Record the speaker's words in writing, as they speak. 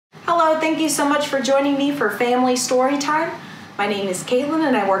Hello, thank you so much for joining me for Family Storytime. My name is Caitlyn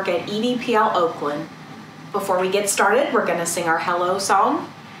and I work at EVPL Oakland. Before we get started, we're gonna sing our hello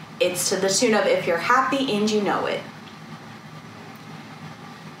song. It's to the tune of If You're Happy and You Know It.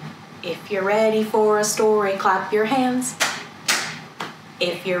 If you're ready for a story, clap your hands.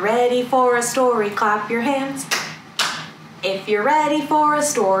 If you're ready for a story, clap your hands. If you're ready for a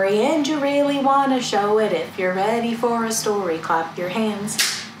story and you really want to show it, if you're ready for a story, clap your hands.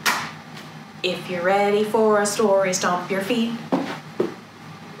 If you're ready for a story, stomp your feet.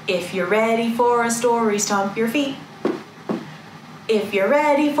 If you're ready for a story, stomp your feet. If you're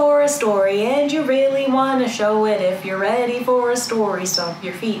ready for a story and you really want to show it, if you're ready for a story, stomp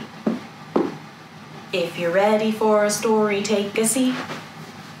your feet. If you're ready for a story, take a seat.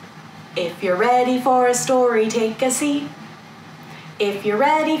 If you're ready for a story, take a seat. If you're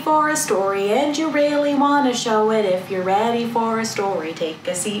ready for a story and you really want to show it, if you're ready for a story, take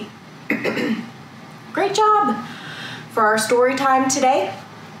a seat. Great job! For our story time today,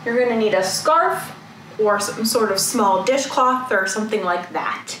 you're going to need a scarf or some sort of small dishcloth or something like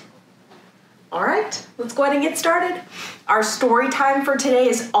that. All right, let's go ahead and get started. Our story time for today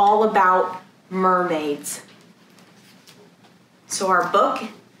is all about mermaids. So our book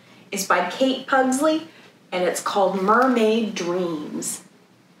is by Kate Pugsley, and it's called Mermaid Dreams.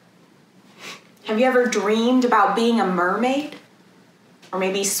 Have you ever dreamed about being a mermaid? Or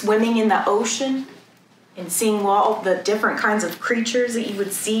maybe swimming in the ocean and seeing all the different kinds of creatures that you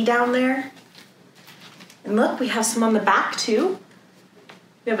would see down there? And look, we have some on the back too.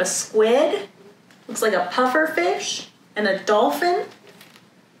 We have a squid, looks like a pufferfish, and a dolphin.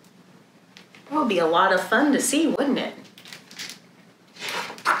 That would be a lot of fun to see, wouldn't it?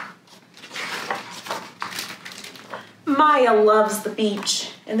 Maya loves the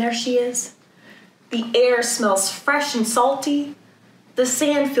beach, and there she is. The air smells fresh and salty. The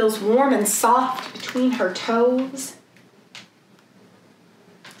sand feels warm and soft between her toes.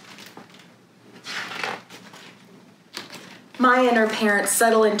 Maya and her parents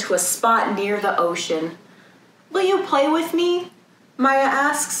settle into a spot near the ocean. "Will you play with me?" Maya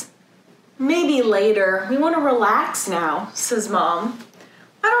asks. "Maybe later. We want to relax now," says Mom.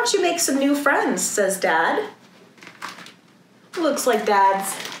 "Why don't you make some new friends?" says Dad. Looks like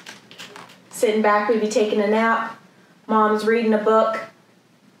Dad's sitting back, maybe taking a nap. Mom's reading a book.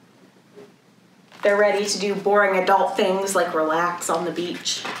 They're ready to do boring adult things like relax on the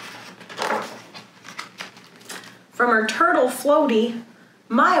beach. From her turtle floaty,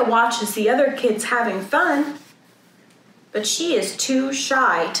 Maya watches the other kids having fun, but she is too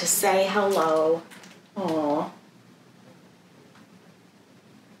shy to say hello. Aww.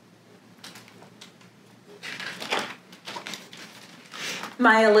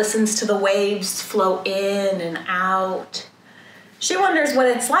 Maya listens to the waves flow in and out. She wonders what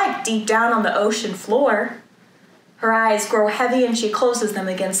it's like deep down on the ocean floor. Her eyes grow heavy and she closes them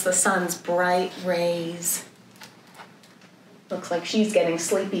against the sun's bright rays. Looks like she's getting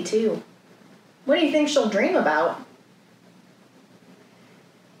sleepy too. What do you think she'll dream about?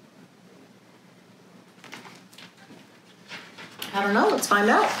 I don't know, let's find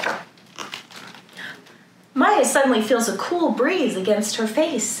out. Maya suddenly feels a cool breeze against her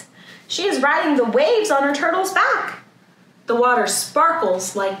face. She is riding the waves on her turtle's back. The water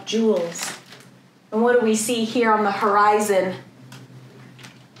sparkles like jewels. And what do we see here on the horizon?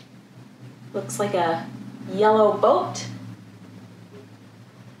 Looks like a yellow boat.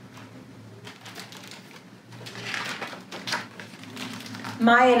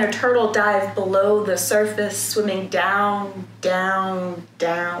 Maya and her turtle dive below the surface, swimming down, down,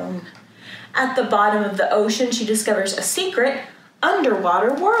 down. At the bottom of the ocean, she discovers a secret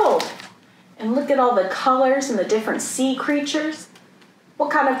underwater world. And look at all the colors and the different sea creatures. What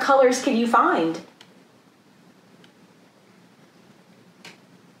kind of colors can you find?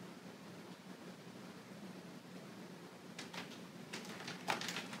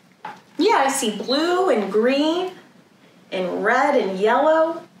 Yeah, I see blue and green and red and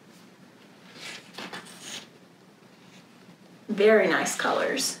yellow. Very nice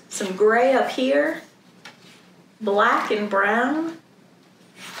colors. Some gray up here, black and brown.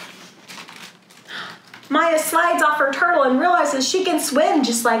 Maya slides off her turtle and realizes she can swim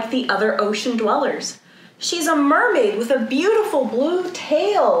just like the other ocean dwellers. She's a mermaid with a beautiful blue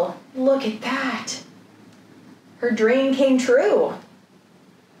tail. Look at that. Her dream came true.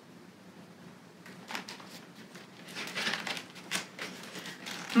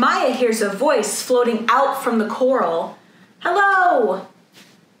 Maya hears a voice floating out from the coral. "Hello!"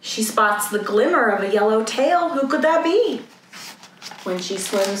 She spots the glimmer of a yellow tail. Who could that be? When she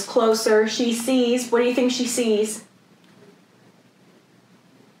swims closer, she sees, what do you think she sees?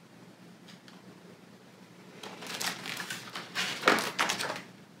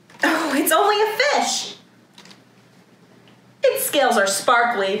 It's only a fish. Its scales are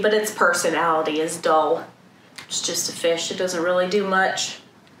sparkly, but its personality is dull. It's just a fish. It doesn't really do much.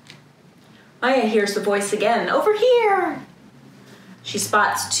 Maya hears the voice again. Over here. She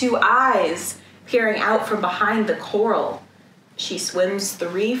spots two eyes peering out from behind the coral. She swims the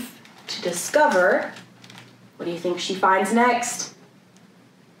reef to discover. What do you think she finds next?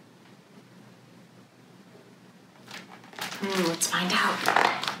 Let's find out.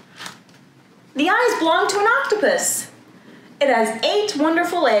 The eyes belong to an octopus. It has 8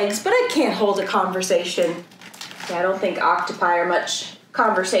 wonderful eggs, but it can't hold a conversation. Yeah, I don't think octopi are much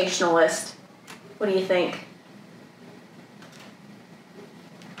conversationalist. What do you think?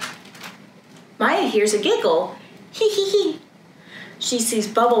 Maya hears a giggle. Hee hee hee. She sees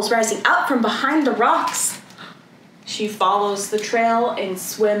bubbles rising up from behind the rocks. She follows the trail and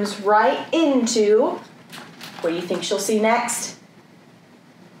swims right into. What do you think she'll see next?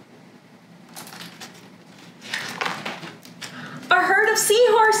 A herd of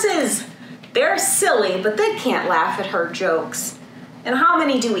seahorses. They're silly, but they can't laugh at her jokes. And how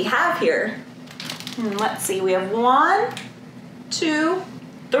many do we have here? Let's see, we have 1, 2,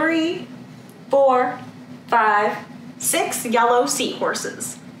 3, 4, 5, 6 yellow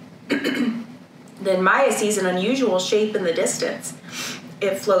seahorses. Then Maya sees an unusual shape in the distance.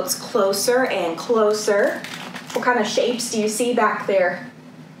 It floats closer and closer. What kind of shapes do you see back there?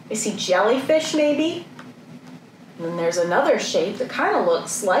 I see jellyfish maybe? And then there's another shape that kind of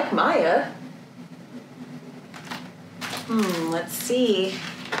looks like Maya. Let's see.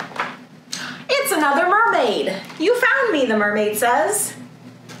 It's another mermaid. You found me, the mermaid says.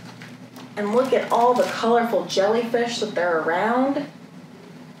 And look at all the colorful jellyfish that they're around.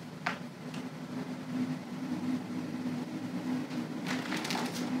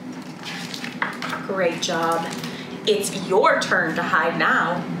 Great job. It's your turn to hide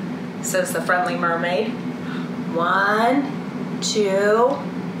now, says the friendly mermaid. 1, 2,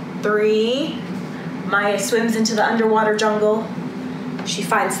 3. Maya swims into the underwater jungle. She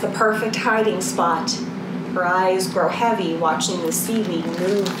finds the perfect hiding spot. Her eyes grow heavy watching the seaweed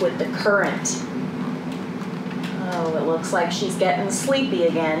move with the current. Oh, it looks like she's getting sleepy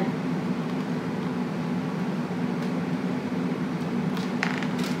again.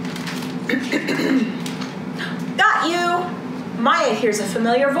 Got you! Maya hears a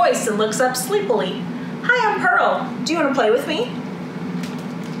familiar voice and looks up sleepily. Hi, I'm Pearl. Do you want to play with me?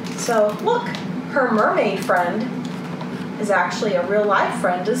 So, look, her mermaid friend is actually a real-life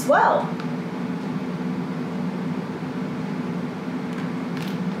friend as well.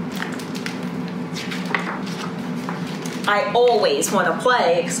 I always want to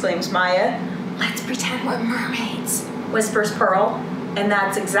play, exclaims Maya. Let's pretend we're mermaids, whispers Pearl, and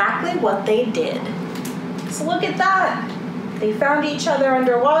that's exactly what they did. So look at that. They found each other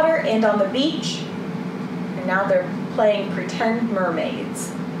underwater and on the beach, and now they're playing pretend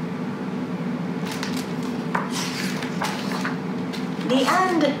mermaids. The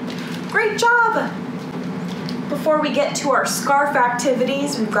end. Great job. Before we get to our scarf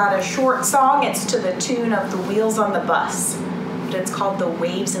activities, we've got a short song. It's to the tune of The Wheels on the Bus, but it's called The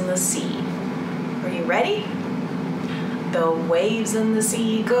Waves in the Sea. Are you ready? The waves in the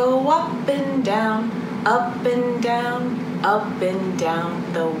sea go up and down, up and down, up and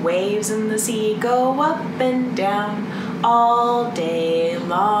down. The waves in the sea go up and down all day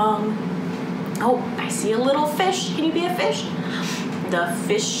long. Oh, I see a little fish. Can you be a fish? The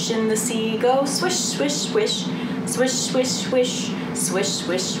fish in the sea go swish, swish, swish, swish, swish, swish, swish,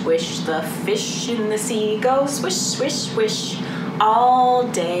 swish, swish. The fish in the sea go swish, swish, swish, all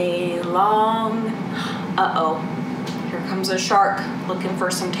day long. Uh-oh, here comes a shark looking for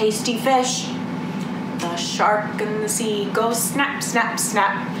some tasty fish. The shark in the sea goes snap, snap,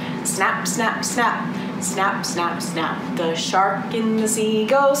 snap, snap, snap, snap, snap, snap, snap. The shark in the sea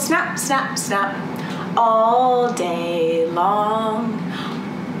goes snap, snap, snap, all day long.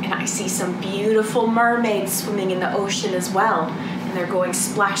 And I see some beautiful mermaids swimming in the ocean as well. And they're going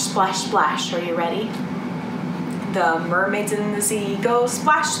splash, splash, splash. Are you ready? The mermaids in the sea go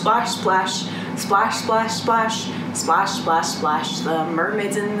splash, splash, splash, splash, splash, splash, splash, splash, splash. The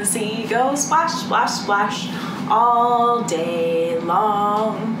mermaids in the sea go splash, splash, splash, all day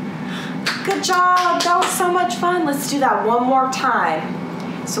long. Good job. That was so much fun. Let's do that one more time.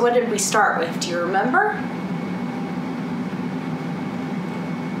 So what did we start with? Do you remember?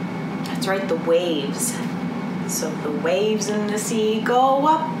 That's right, the waves. So the waves in the sea go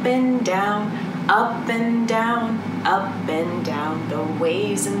up and down, up and down, up and down. The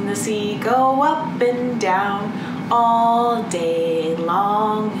waves in the sea go up and down all day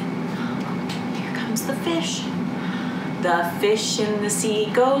long. Here comes the fish. The fish in the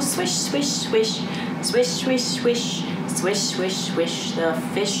sea go swish, swish, swish, swish, swish, swish, swish, swish, swish. The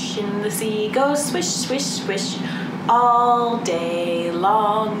fish in the sea go swish, swish, swish, all day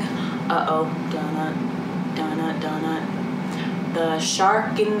long. Uh-oh, donut, donut, donut. The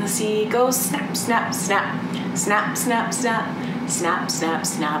shark in the sea goes snap, snap, snap, snap, snap, snap, snap, snap,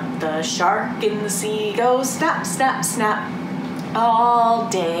 snap. The shark in the sea goes snap, snap, snap, all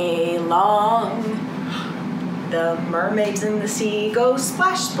day long. The mermaids in the sea go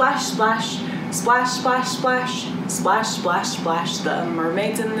splash, splash, splash, splash, splash, splash, splash, splash, splash. The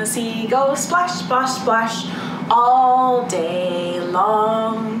mermaids in the sea go splash, splash, splash, all day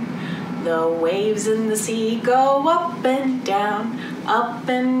long. The waves in the sea go up and down, up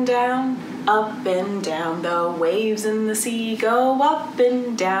and down, up and down. The waves in the sea go up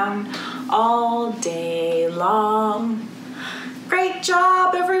and down all day long. Great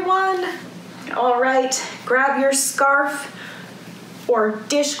job, everyone. All right, grab your scarf or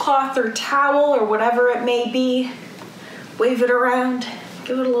dishcloth or towel or whatever it may be. Wave it around,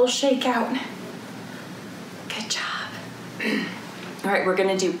 give it a little shake out. Good job. All right, we're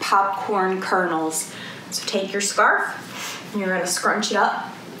gonna do popcorn kernels. So take your scarf, and you're gonna scrunch it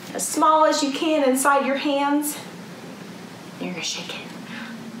up as small as you can inside your hands. You're gonna shake it.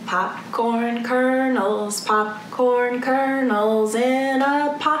 Popcorn kernels in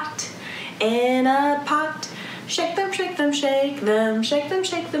a pot, in a pot. Shake them, shake them, shake them, shake them,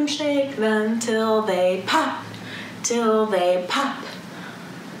 shake them, shake them, till they pop, till they pop.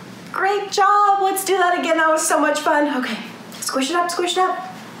 Great job, let's do that again, that was so much fun. Okay, squish it up, squish it up.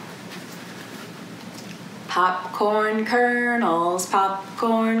 Popcorn kernels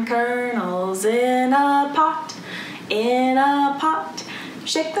in a pot, in a pot.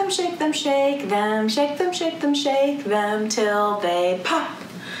 Shake them, shake them, shake them, shake them, shake them, shake them, till they pop,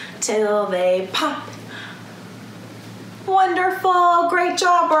 till they pop. Wonderful, great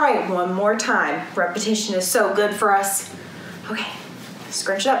job. All right, one more time. Repetition is so good for us. Okay,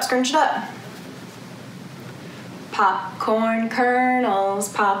 scrunch it up, scrunch it up. Popcorn kernels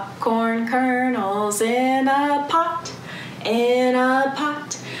in a pot, in a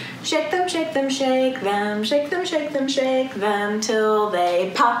pot. Shake them, shake them, shake them, shake them, shake them, shake them, till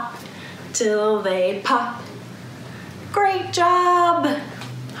they pop, till they pop. Great job.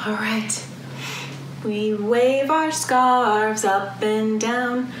 All right. We wave our scarves up and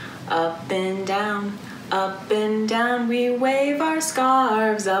down, up and down, up and down. We wave our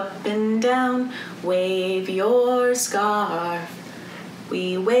scarves up and down. Wave your scarf.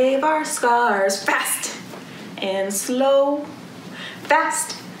 We wave our scarves fast and slow,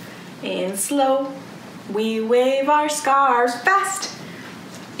 fast and slow. We wave our scarves fast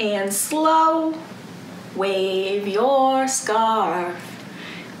and slow. Wave your scarf.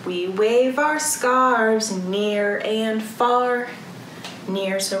 We wave our scarves near and far.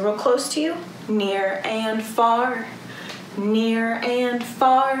 Near, so real close to you. Near and far. Near and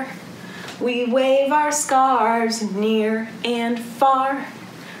far. We wave our scarves near and far.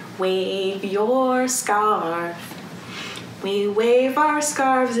 Wave your scarf. We wave our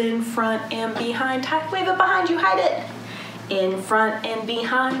scarves in front and behind. Wave it behind you, hide it. In front and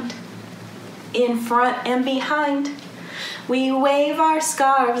behind. In front and behind. We wave our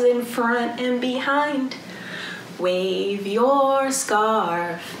scarves in front and behind. Wave your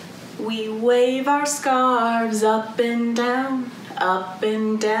scarf. We wave our scarves up and down, up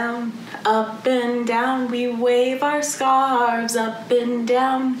and down, up and down. We wave our scarves up and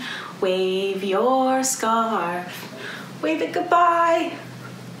down. Wave your scarf. Wave it goodbye.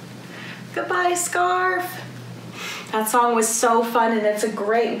 Goodbye, scarf. That song was so fun, and it's a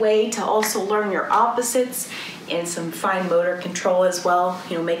great way to also learn your opposites and some fine motor control as well.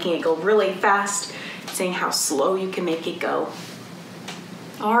 You know, making it go really fast, seeing how slow you can make it go.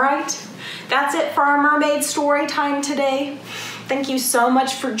 All right, that's it for our mermaid story time today. Thank you so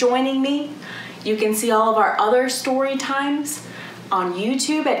much for joining me. You can see all of our other story times on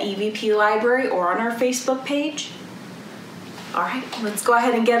YouTube at EVP Library or on our Facebook page. All right, let's go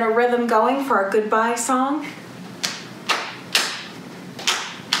ahead and get a rhythm going for our goodbye song.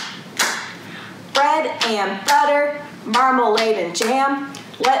 Bread and butter, marmalade and jam.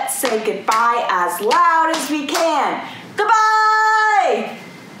 Let's say goodbye as loud as we can. Goodbye!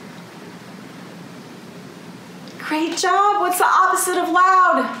 Great job. What's the opposite of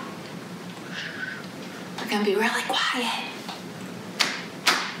loud? We're gonna be really quiet.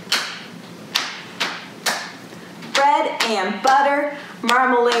 Bread and butter,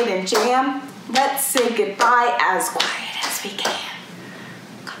 marmalade and jam. Let's say goodbye as quiet as we can.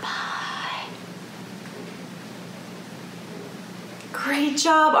 Great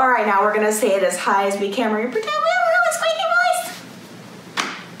job. All right, now we're gonna say it as high as we can. We're gonna pretend we're really squeaky.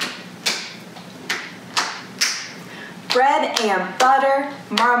 and butter,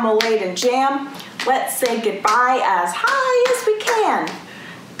 marmalade and jam. Let's say goodbye as high as we can.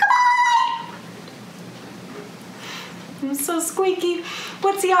 Goodbye! I'm so squeaky.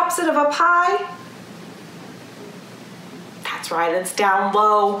 What's the opposite of a pie? That's right, it's down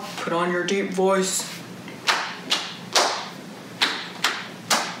low. Put on your deep voice.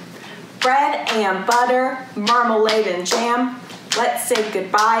 Bread and butter, marmalade and jam. Let's say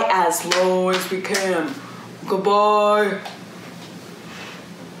goodbye as low as we can. Goodbye.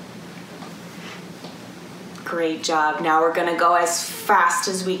 Great job. Now we're gonna go as fast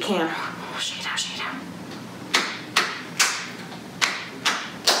as we can. Shake it down.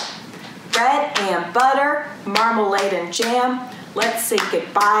 Bread and butter, marmalade and jam. Let's say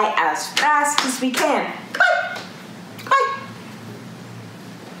goodbye as fast as we can. Goodbye.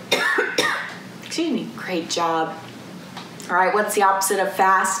 Goodbye. Excuse me. Great job. All right, what's the opposite of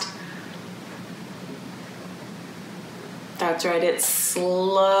fast? That's right, it's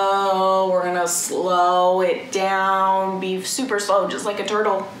slow. We're gonna slow it down, be super slow, just like a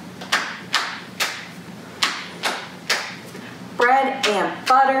turtle. Bread and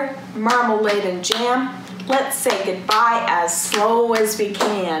butter, marmalade and jam. Let's say goodbye as slow as we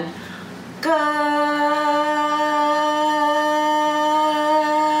can. Goodbye.